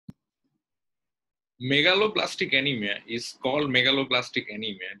Megaloblastic anemia is called megaloblastic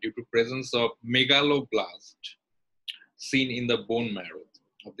anemia due to presence of megaloblast seen in the bone marrow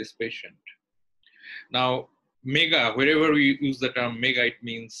of this patient. Now, mega, wherever we use the term mega, it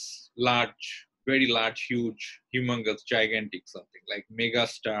means large, very large, huge, humongous, gigantic, something like mega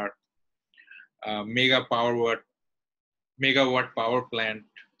star, megawatt power plant.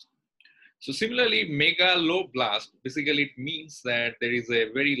 So similarly, megaloblast, basically it means that there is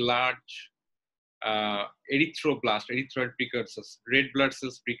a very large erythroblast, erythroid precursors, red blood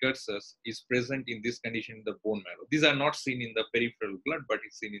cells precursors is present in this condition in the bone marrow. These are not seen in the peripheral blood, but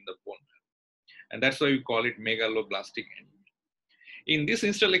it's seen in the bone marrow. And that's why we call it megaloblastic anemia. In this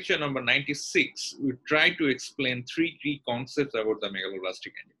InstaLecture number 96, we try to explain three key concepts about the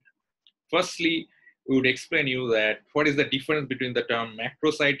megaloblastic anemia. Firstly, we would explain you that what is the difference between the term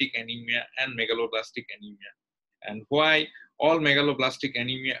macrocytic anemia and megaloblastic anemia, and why all megaloblastic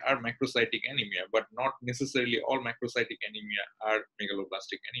anemia are macrocytic anemia, but not necessarily all macrocytic anemia are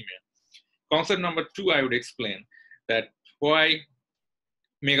megaloblastic anemia. Concept number 2, I would explain that why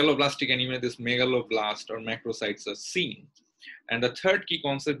megaloblastic anemia, this megaloblast or macrocytes are seen. And the third key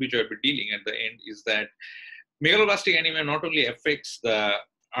concept which I'll be dealing at the end is that megaloblastic anemia not only affects the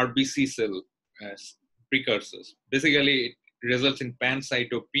RBC cell precursors, basically it results in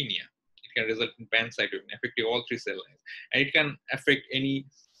pancytopenia. It can result in pancytopenia, affecting all three cell lines, and it can affect any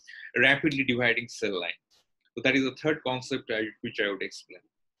rapidly dividing cell line. So that is the third concept which I would explain.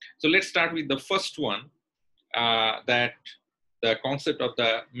 So let's start with the first one, that the concept of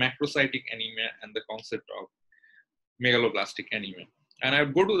the macrocytic anemia and the concept of megaloblastic anemia. And I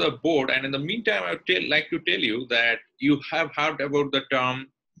would go to the board, and in the meantime, I would like to tell you that you have heard about the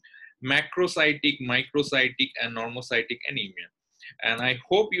term macrocytic, microcytic, and normocytic anemia. And I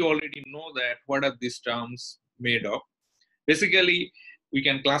hope you already know that what are these terms made of. Basically, we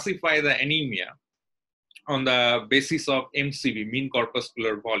can classify the anemia on the basis of MCV, mean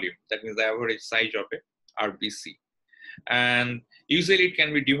corpuscular volume. That means the average size of a RBC. And usually it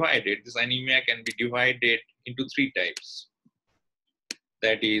can be divided, this anemia can be divided into three types.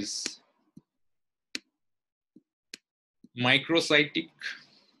 That is microcytic,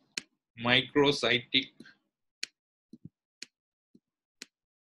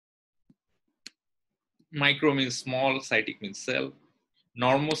 micro means small, cytic means cell,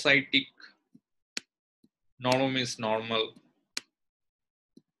 normocytic, normo means normal,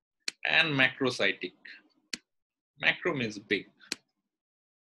 and macrocytic, macro means big.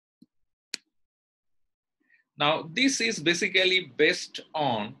 Now, this is basically based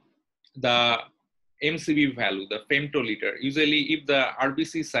on the MCV value, the femtoliter. Usually, if the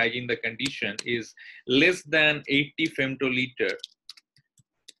RBC size in the condition is less than 80 femtoliter,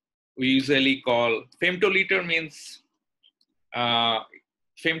 we usually call, femtoliter means,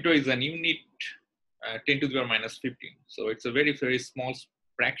 femto is an unit, 10 to the power minus 15. So it's a very, very small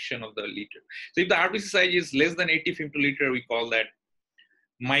fraction of the liter. So if the RBC size is less than 80 femtoliter, we call that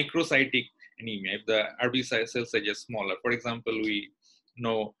microcytic anemia. If the RBC cell size is smaller, for example, we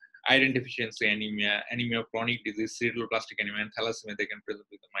know iron deficiency anemia, anemia of chronic disease, cerebroblastic anemia, and thalassemia, they can present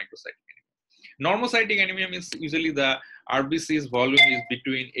with the microcytic anemia. Normocytic anemia means usually the RBC's volume is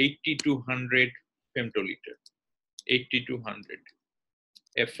between 80 to 100 femtoliter, 80 to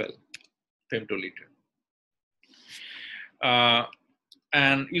 100 FL, femtoliter.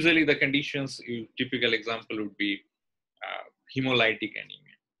 And usually the conditions, typical example would be hemolytic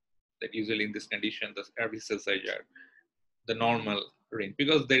anemia. That usually in this condition, the RBC cell size are the normal range,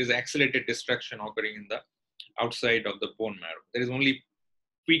 because there is accelerated destruction occurring in the outside of the bone marrow. There is only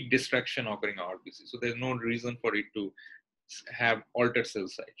quick destruction occurring on RBC. So there's no reason for it to have altered cell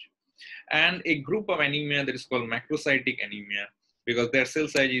size. And a group of anemia that is called macrocytic anemia, because their cell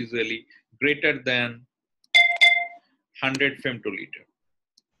size is usually greater than 100 femtoliter.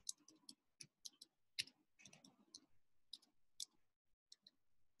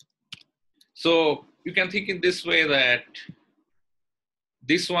 So you can think in this way that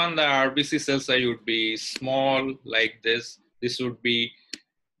this one, the RBC cell size would be small like this. This would be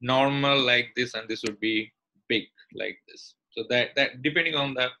normal like this, and this would be big like this. So that depending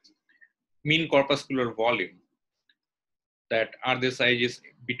on the mean corpuscular volume, that RBC size is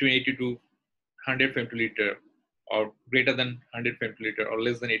between 80 to 100 femtoliter, or greater than 100 femtoliter, or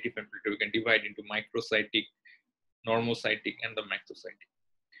less than 80 femtoliter, we can divide into microcytic, normocytic, and the macrocytic.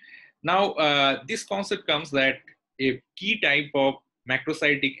 Now, this concept comes that a key type of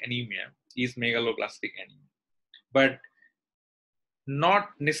macrocytic anemia is megaloblastic anemia, but not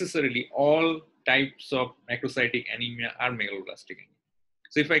necessarily all types of macrocytic anemia are megaloblastic anemia.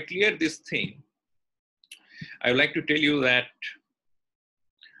 So if I clear this thing, I would like to tell you that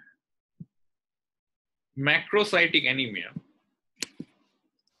macrocytic anemia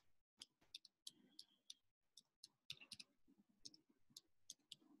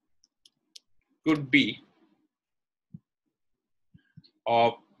could be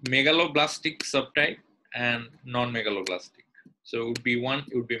of megaloblastic subtype and non-megaloblastic. So it would be one,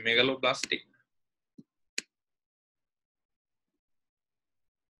 it would be megaloblastic.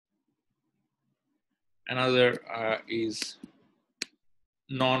 Another is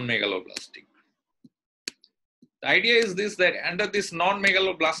non-megaloblastic. The idea is this, that under this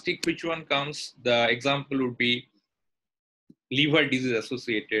non-megaloblastic, which one comes? The example would be liver disease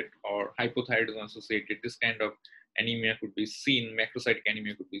associated or hypothyroidism associated. This kind of anemia could be seen, macrocytic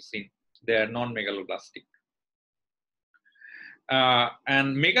anemia could be seen. They are non-megaloblastic.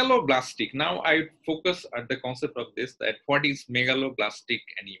 And megaloblastic, now I focus at the concept of this, that what is megaloblastic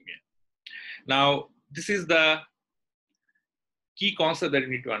anemia? Now, this is the key concept that you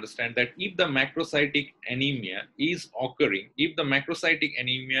need to understand, that if the macrocytic anemia is occurring,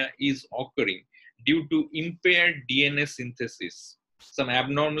 due to impaired DNA synthesis, some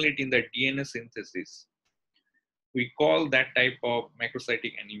abnormality in the DNA synthesis, we call that type of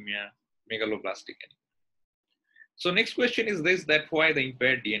macrocytic anemia megaloblastic anemia. So next question is this, that why the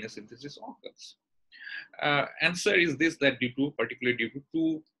impaired DNA synthesis occurs? Answer is this, that particularly due to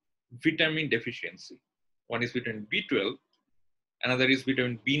two vitamin deficiency. One is vitamin B12, another is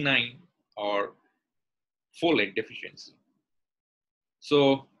vitamin B9 or folate deficiency.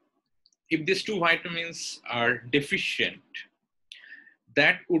 So if these two vitamins are deficient,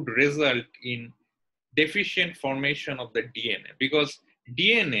 that would result in deficient formation of the DNA, because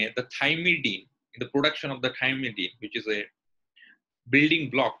DNA, the thymidine, in the production of the thymidine, which is a building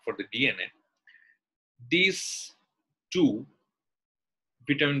block for the DNA, these two,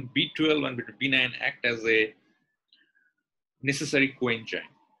 vitamin B12 and vitamin B9, act as a necessary coenzyme.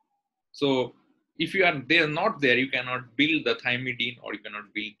 So if they are not there, you cannot build the thymidine or you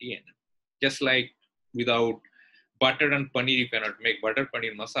cannot build DNA. Just like without butter and paneer, you cannot make butter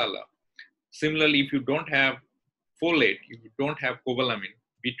paneer masala. Similarly, if you don't have folate, if you don't have cobalamin,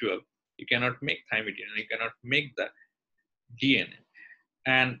 B12, you cannot make thymidine and you cannot make the DNA.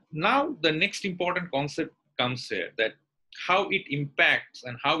 And now the next important concept comes here, that how it impacts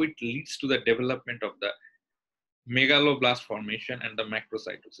and how it leads to the development of the megaloblast formation and the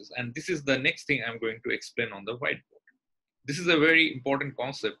macrocytosis. And this is the next thing I'm going to explain on the whiteboard. This is a very important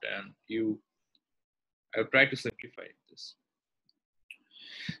concept, and I'll try to simplify this.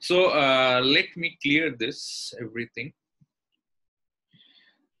 So let me clear this, everything.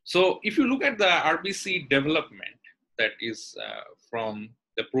 So if you look at the RBC development, that is from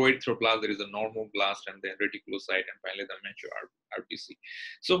the proerythroblast, there is a normoblast and then reticulocyte, and finally the mature RBC.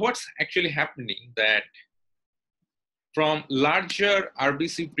 So what's actually happening, that from larger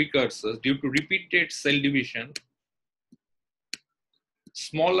RBC precursors, due to repeated cell division,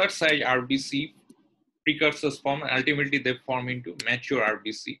 smaller size RBC precursors form, and ultimately they form into mature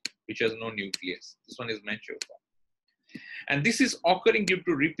RBC, which has no nucleus. This one is mature form. And this is occurring due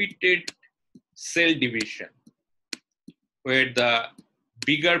to repeated cell division, where the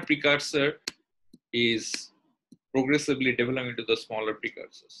bigger precursor is progressively developing into the smaller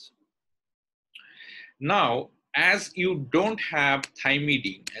precursors. Now, as you don't have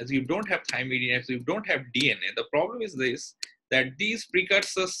thymidine, as you don't have DNA, the problem is this, that these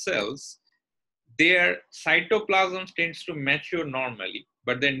precursor cells, their cytoplasm tends to mature normally,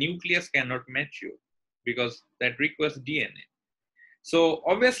 but their nucleus cannot mature because that requires DNA. So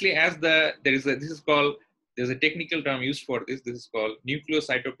obviously, as there's a technical term used for this. This is called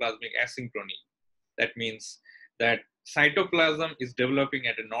nucleocytoplasmic asynchrony. That means that cytoplasm is developing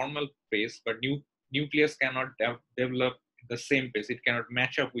at a normal pace, but nucleus cannot develop the same pace. It cannot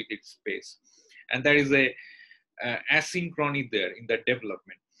match up with its pace, and there is a asynchrony there in the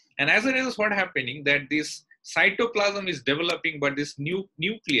development. And as a result, what's happening, that this cytoplasm is developing, but this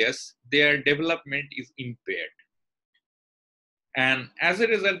nucleus, their development is impaired. And as a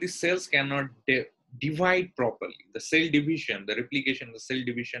result, these cells cannot divide properly. The cell division, the replication, the cell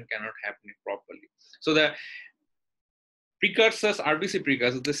division cannot happen properly. So the precursors, RBC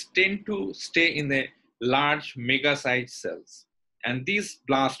precursors, they tend to stay in the large mega-sized cells. And these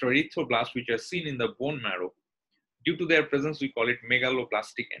blasts or erythroblasts, which are seen in the bone marrow, due to their presence, we call it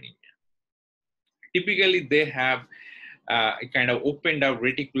megaloblastic anemia. Typically, they have a kind of opened out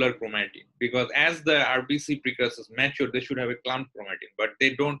reticular chromatin, because as the RBC precursors mature, they should have a clump chromatin, but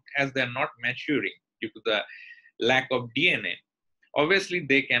they don't, as they're not maturing due to the lack of DNA. Obviously,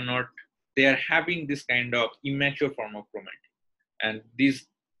 they are having this kind of immature form of chromatin. And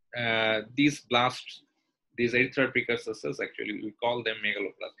these blasts, These erythroid precursor cells, actually, we call them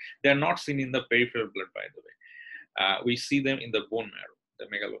megaloblasts. They are not seen in the peripheral blood, by the way. We see them in the bone marrow, the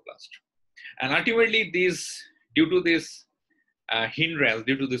megaloblast. And ultimately, due to this hindrance,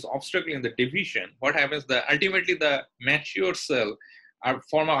 due to this obstacle in the division, what happens? Ultimately, the mature cell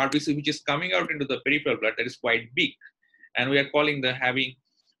form of RBC, which is coming out into the peripheral blood, that is quite big, and we are calling the having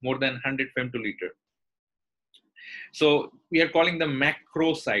more than 100 femtoliter. So we are calling them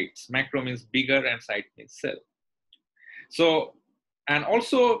macrocytes. Macro means bigger and cyte means cell. So, and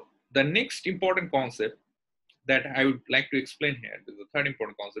also the next important concept that I would like to explain here, is the third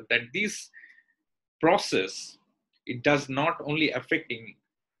important concept, that this process, it does not only affecting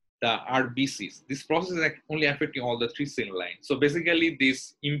the RBCs. This process is only affecting all the 3 cell lines. So basically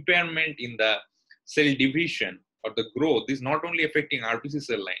this impairment in the cell division or the growth is not only affecting RBC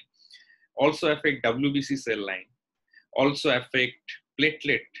cell line, also affect WBC cell line, also affect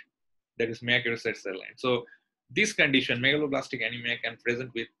platelet, that is megakaryocyte cell line. So this condition, megaloblastic anemia, can present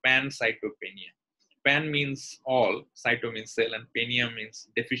with pancytopenia. Pan means all, cyto means cell, and penia means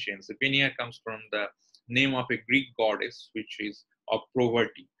deficiency. Penia comes from the name of a Greek goddess, which is of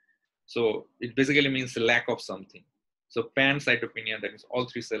poverty. So it basically means lack of something. So pancytopenia, that means all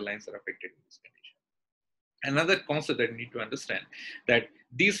 3 cell lines are affected in this condition. Another concept that you need to understand, that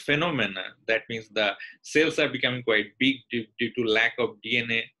these phenomena, that means the cells are becoming quite big due to lack of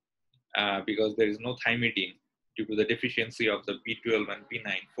DNA, because there is no thymidine due to the deficiency of the B12 and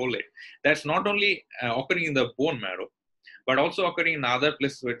B9 folate. That's not only occurring in the bone marrow, but also occurring in other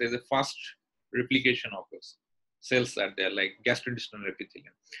places where there's a fast replication occurs. Cells are there, like gastrointestinal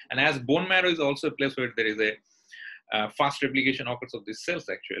epithelium. And as bone marrow is also a place where there is a fast replication occurs of these cells,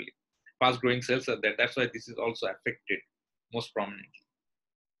 actually. Fast growing cells are there. That's why this is also affected most prominently.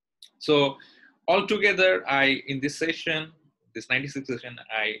 So altogether, in this session, this 96th session,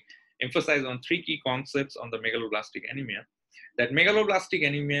 I emphasize on 3 key concepts on the megaloblastic anemia. That megaloblastic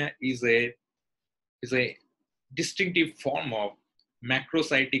anemia is a distinctive form of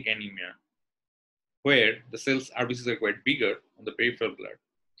macrocytic anemia, where the cells RBCs are quite bigger on the peripheral blood,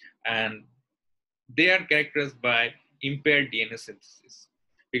 and they are characterized by impaired DNA synthesis,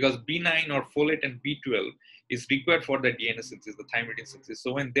 because B9 or folate and B12 is required for the DNA synthesis, the thymidine synthesis.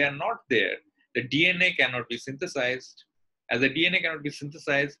 So when they are not there, the DNA cannot be synthesized. As the DNA cannot be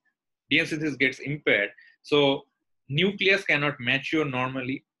synthesized, DNA synthesis gets impaired. So nucleus cannot mature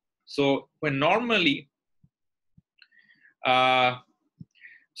normally. So when normally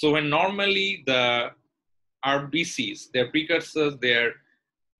the RBCs, their precursors, they're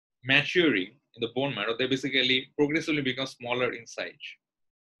maturing in the bone marrow, they basically progressively become smaller in size.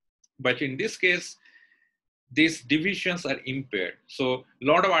 But in this case, these divisions are impaired. So a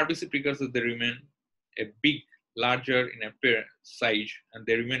lot of RBC precursors, they remain larger in appearance, size, and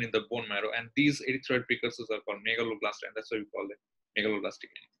they remain in the bone marrow. And these erythroid precursors are called megaloblast, and that's why we call them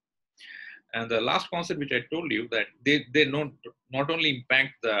megaloblastic anemia. And the last concept which I told you, that they not only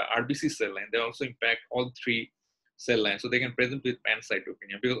impact the RBC cell line, they also impact all 3 cell lines. So they can present with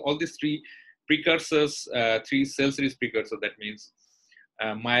pancytopenia, because all these 3 precursors, 3 cell series precursors, that means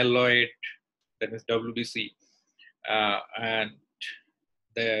myeloid, that means WBC, and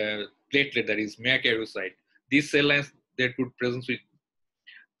the platelet, that is megakaryocyte, these cell lines that could presence with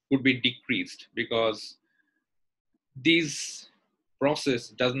could be decreased, because this process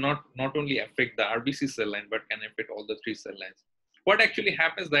does not only affect the RBC cell line, but can affect all the 3 cell lines. What actually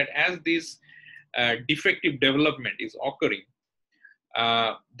happens that as this defective development is occurring,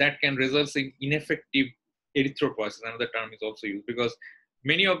 that can result in ineffective erythropoiesis. Another term is also used, because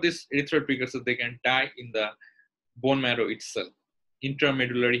many of these erythroid precursors, they can die in the bone marrow itself.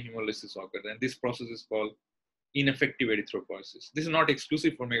 Intramedullary hemolysis occurs, and this process is called ineffective erythropoiesis. This is not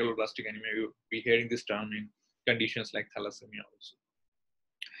exclusive for megaloblastic anemia. You'll be hearing this term in conditions like thalassemia also.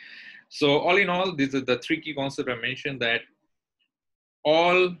 So all in all, these are the 3 key concepts I mentioned, that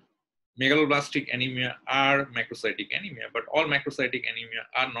all megaloblastic anemia are macrocytic anemia, but all macrocytic anemia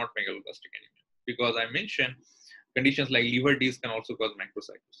are not megaloblastic anemia, because I mentioned conditions like liver disease can also cause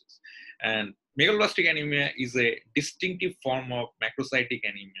macrocytosis. And megaloblastic anemia is a distinctive form of macrocytic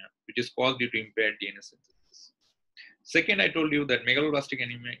anemia, which is caused due to impaired DNA synthesis. Second, I told you that megaloblastic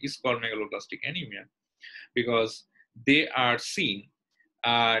anemia is called megaloblastic anemia because they are seen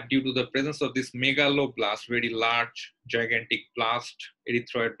due to the presence of this megaloblast, very large, gigantic blast,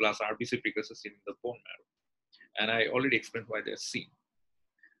 erythroid blast, RBC precursors in the bone marrow. And I already explained why they're seen.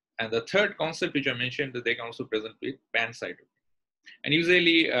 And the third concept which I mentioned, that they can also present with pancytopenia. And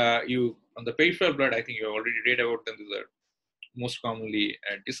usually on the peripheral blood, I think you already read about them. These are most commonly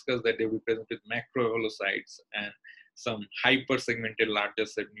discussed, that they will present with macroevolucytes and some hypersegmented larger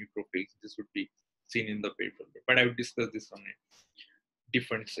set neutrophils. This would be seen in the peripheral blood. But I will discuss this on a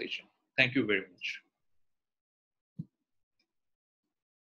different session. Thank you very much.